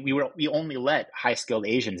 we only let high-skilled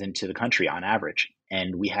Asians into the country on average.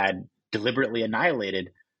 And we had deliberately annihilated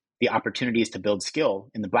the opportunities to build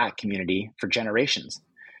skill in the Black community for generations.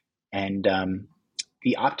 And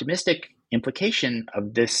the optimistic implication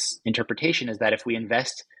of this interpretation is that if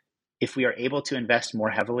we are able to invest more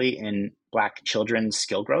heavily in Black children's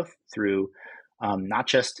skill growth through not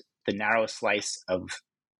just the narrow slice of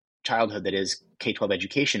childhood that is K-12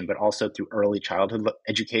 education, but also through early childhood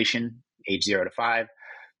education, age 0 to 5,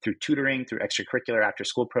 through tutoring, through extracurricular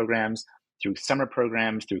after-school programs, through summer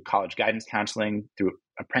programs, through college guidance counseling, through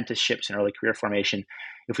apprenticeships and early career formation.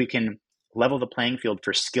 If we can level the playing field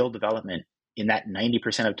for skill development in that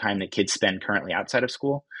 90% of time that kids spend currently outside of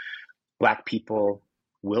school, Black people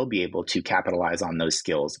will be able to capitalize on those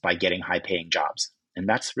skills by getting high-paying jobs. And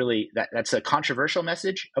that's really, that's a controversial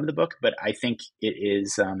message of the book, but I think it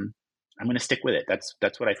is, I'm going to stick with it.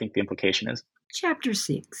 That's what I think the implication is. Chapter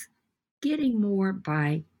 6, Getting More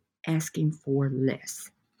by Asking for Less.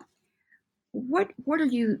 What are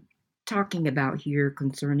you talking about here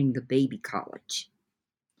concerning the baby college?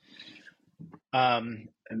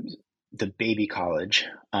 The baby college.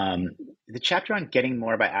 The chapter on getting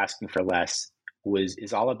more by asking for less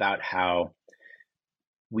is all about how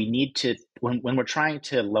we need to, when we're trying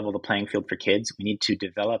to level the playing field for kids, we need to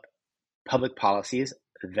develop public policies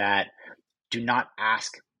that do not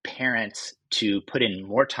ask parents to put in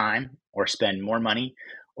more time or spend more money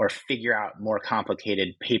or figure out more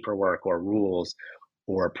complicated paperwork or rules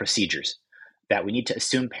or procedures. That we need to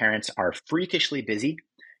assume parents are freakishly busy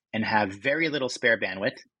and have very little spare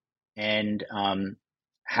bandwidth, and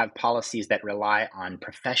have policies that rely on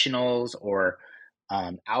professionals or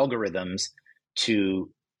algorithms to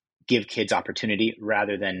give kids opportunity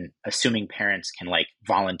rather than assuming parents can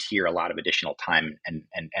volunteer a lot of additional time and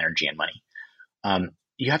energy and money.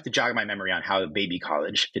 You have to jog my memory on how baby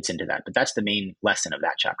college fits into that, but that's the main lesson of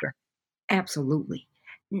that chapter. Absolutely.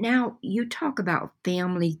 Now, you talk about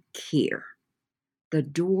family care, the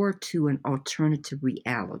door to an alternative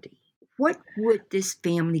reality. What would this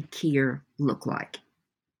family care look like?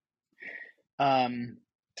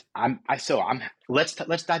 Let's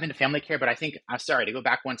dive into family care, but I think, I'm sorry to go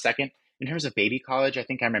back 1 second. In terms of baby college, I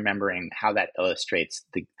think I'm remembering how that illustrates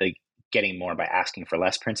the getting more by asking for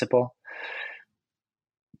less principle.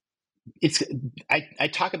 I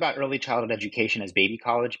talk about early childhood education as baby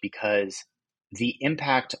college because the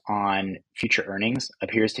impact on future earnings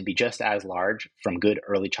appears to be just as large from good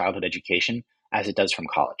early childhood education as it does from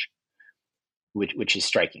college, which is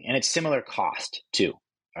striking. And it's similar cost too.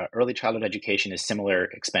 Early childhood education is similar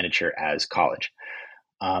expenditure as college.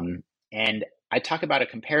 And I talk about a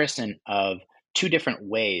comparison of two different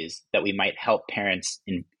ways that we might help parents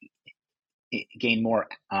gain more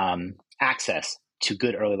access to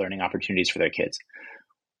good early learning opportunities for their kids.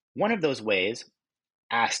 One of those ways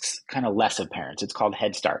asks kind of less of parents. It's called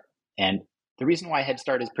Head Start. And the reason why Head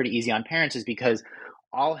Start is pretty easy on parents is because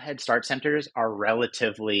all Head Start centers are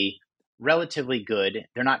relatively good.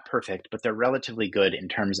 They're not perfect, but they're relatively good in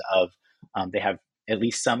terms of they have at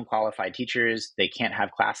least some qualified teachers. They can't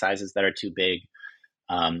have class sizes that are too big.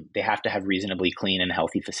 They have to have reasonably clean and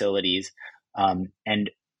healthy facilities.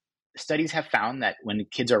 And studies have found that when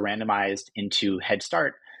kids are randomized into Head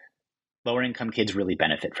Start, lower income kids really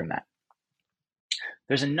benefit from that.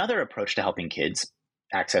 There's another approach to helping kids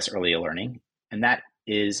access early learning, and that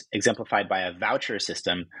is exemplified by a voucher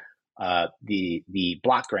system, the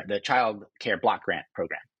block grant, the child care block grant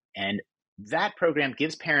program. And that program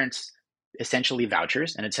gives parents essentially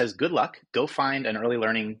vouchers, and it says, good luck, go find an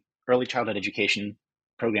early childhood education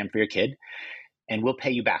program for your kid, and we'll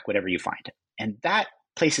pay you back whatever you find. And that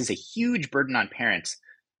places a huge burden on parents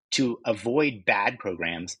to avoid bad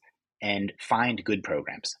programs and find good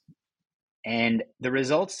programs. And the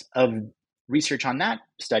results of research on that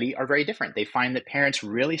study are very different. They find that parents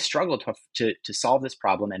really struggle to solve this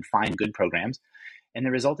problem and find good programs. And the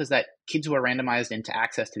result is that kids who are randomized into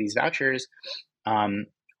access to these vouchers,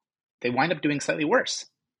 they wind up doing slightly worse.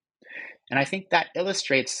 And I think that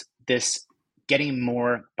illustrates this getting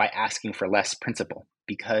more by asking for less principle,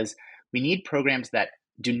 because we need programs that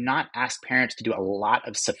do not ask parents to do a lot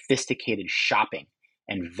of sophisticated shopping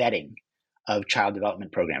and vetting of child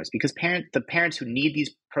development programs, because the parents who need these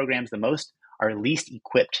programs the most are least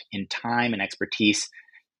equipped in time and expertise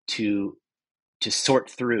to sort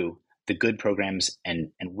through the good programs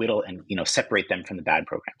and whittle and separate them from the bad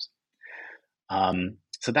programs.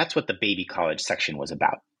 So that's what the baby college section was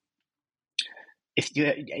about. If you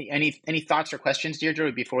any thoughts or questions,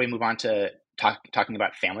 Deirdre, before we move on to talking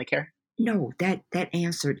about family care? No, that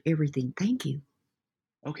answered everything. Thank you.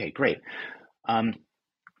 Okay, great.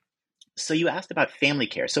 So you asked about family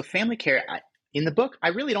care. So family care, in the book, I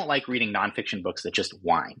really don't like reading nonfiction books that just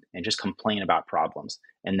whine and just complain about problems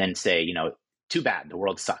and then say, too bad, the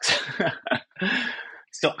world sucks.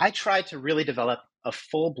 So I tried to really develop a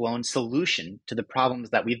full-blown solution to the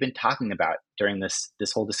problems that we've been talking about during this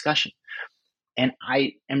whole discussion. And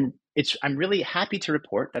I'm really happy to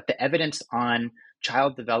report that the evidence on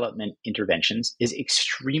child development interventions is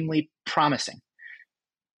extremely promising.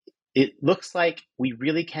 It looks like we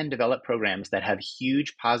really can develop programs that have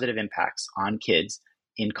huge positive impacts on kids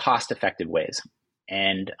in cost-effective ways.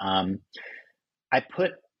 And I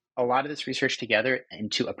put a lot of this research together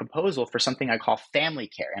into a proposal for something I call family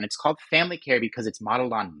care. And it's called family care because it's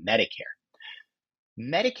modeled on Medicare.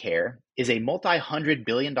 Medicare is a multi-$100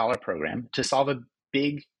 billion program to solve a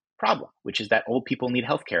big problem, which is that old people need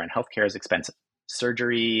healthcare, and healthcare is expensive.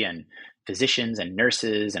 Surgery and physicians and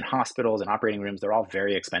nurses and hospitals and operating rooms, they're all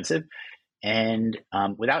very expensive. And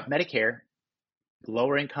without Medicare,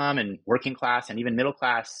 lower income and working class and even middle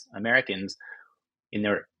class Americans in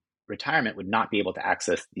their retirement would not be able to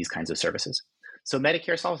access these kinds of services. So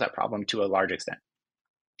Medicare solves that problem to a large extent.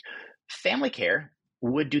 Family care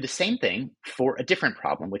would do the same thing for a different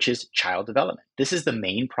problem, which is child development. This is the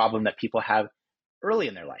main problem that people have early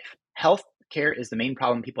in their life. Health care is the main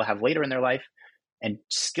problem people have later in their life, and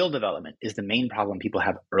skill development is the main problem people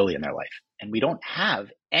have early in their life. And we don't have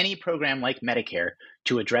any program like Medicare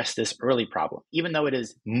to address this early problem, even though it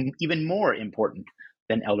is even more important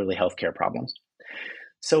than elderly healthcare problems.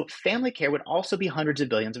 So family care would also be hundreds of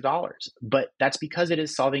billions of dollars, but that's because it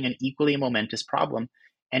is solving an equally momentous problem,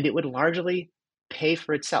 and it would largely pay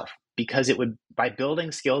for itself because it would, by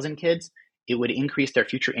building skills in kids, it would increase their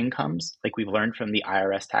future incomes, like we've learned from the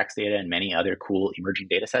IRS tax data and many other cool emerging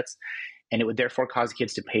data sets. And it would therefore cause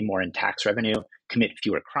kids to pay more in tax revenue, commit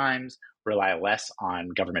fewer crimes, rely less on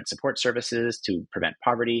government support services to prevent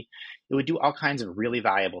poverty. It would do all kinds of really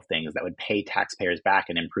valuable things that would pay taxpayers back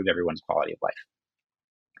and improve everyone's quality of life.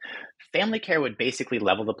 Family care would basically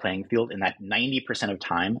level the playing field in that 90% of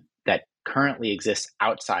time that currently exists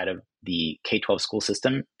outside of the K-12 school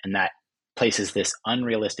system, and that places this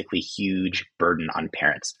unrealistically huge burden on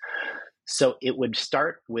parents. So it would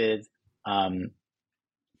start with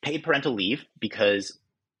paid parental leave, because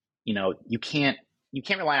you can't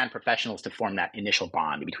rely on professionals to form that initial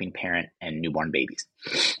bond between parent and newborn babies.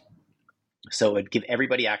 So it would give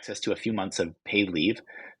everybody access to a few months of paid leave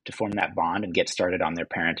to form that bond and get started on their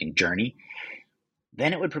parenting journey.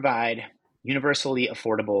 Then it would provide universally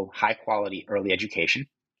affordable, high quality early education,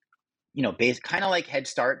 kind of like Head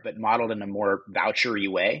Start, but modeled in a more vouchery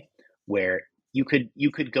way, where you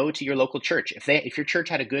could go to your local church. If your church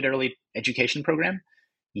had a good early education program,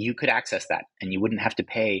 you could access that, and you wouldn't have to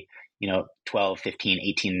pay, $12, $15,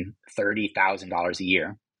 $18, $30,000 a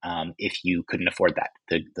year if you couldn't afford that.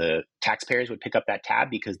 The taxpayers would pick up that tab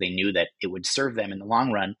because they knew that it would serve them in the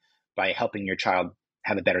long run by helping your child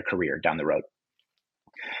have a better career down the road.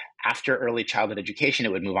 After early childhood education,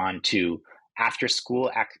 it would move on to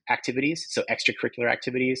after-school activities, so extracurricular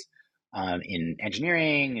activities in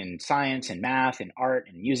engineering and science and math and art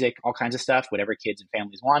and music, all kinds of stuff, whatever kids and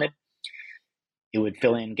families wanted. It would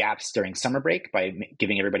fill in gaps during summer break by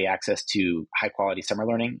giving everybody access to high-quality summer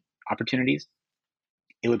learning opportunities.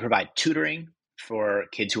 It would provide tutoring for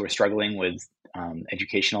kids who are struggling with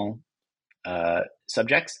educational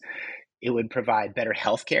subjects. It would provide better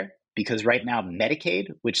health care, because right now Medicaid,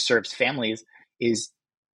 which serves families, is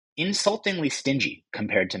insultingly stingy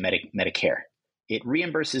compared to Medicare. It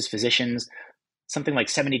reimburses physicians something like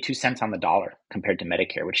 72 cents on the dollar compared to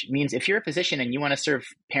Medicare, which means if you're a physician and you want to serve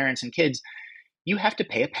parents and kids, you have to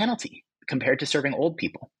pay a penalty compared to serving old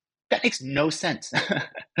people. That makes no sense.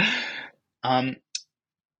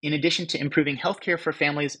 In addition to improving healthcare for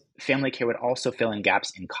families, family care would also fill in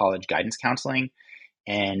gaps in college guidance counseling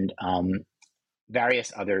and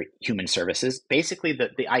various other human services. Basically,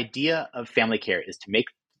 the idea of family care is to make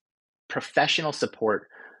professional support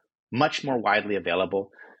much more widely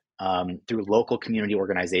available through local community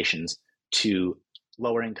organizations to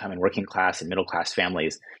lower income and working class and middle class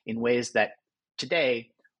families in ways that today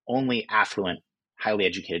only affluent, highly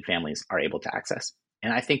educated families are able to access.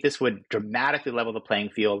 And I think this would dramatically level the playing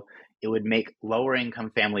field. It would make lower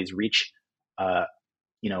income families reach,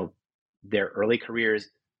 their early careers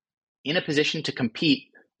in a position to compete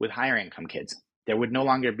with higher income kids. There would no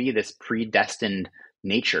longer be this predestined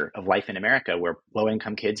nature of life in America where low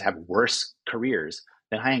income kids have worse careers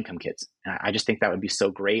than high income kids. And I just think that would be so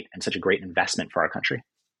great and such a great investment for our country.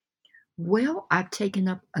 Well, I've taken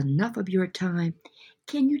up enough of your time.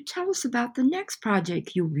 Can you tell us about the next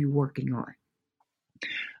project you'll be working on?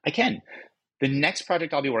 I can. The next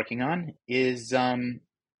project I'll be working on is a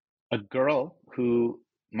girl who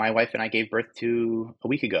my wife and I gave birth to a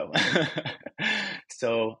week ago.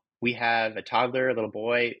 So we have a toddler, a little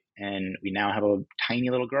boy, and we now have a tiny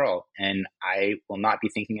little girl. And I will not be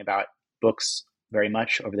thinking about books very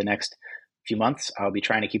much over the next few months. I'll be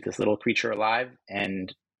trying to keep this little creature alive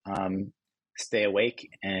and stay awake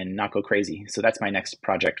and not go crazy. So that's my next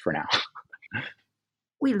project for now.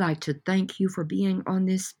 We'd like to thank you for being on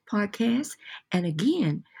this podcast. And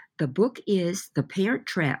again, the book is The Parent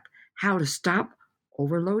Trap: How to Stop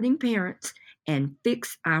Overloading Parents and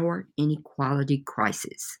Fix Our Inequality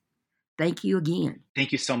Crisis. Thank you again.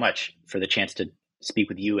 Thank you so much for the chance to speak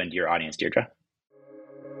with you and your audience, Deirdre.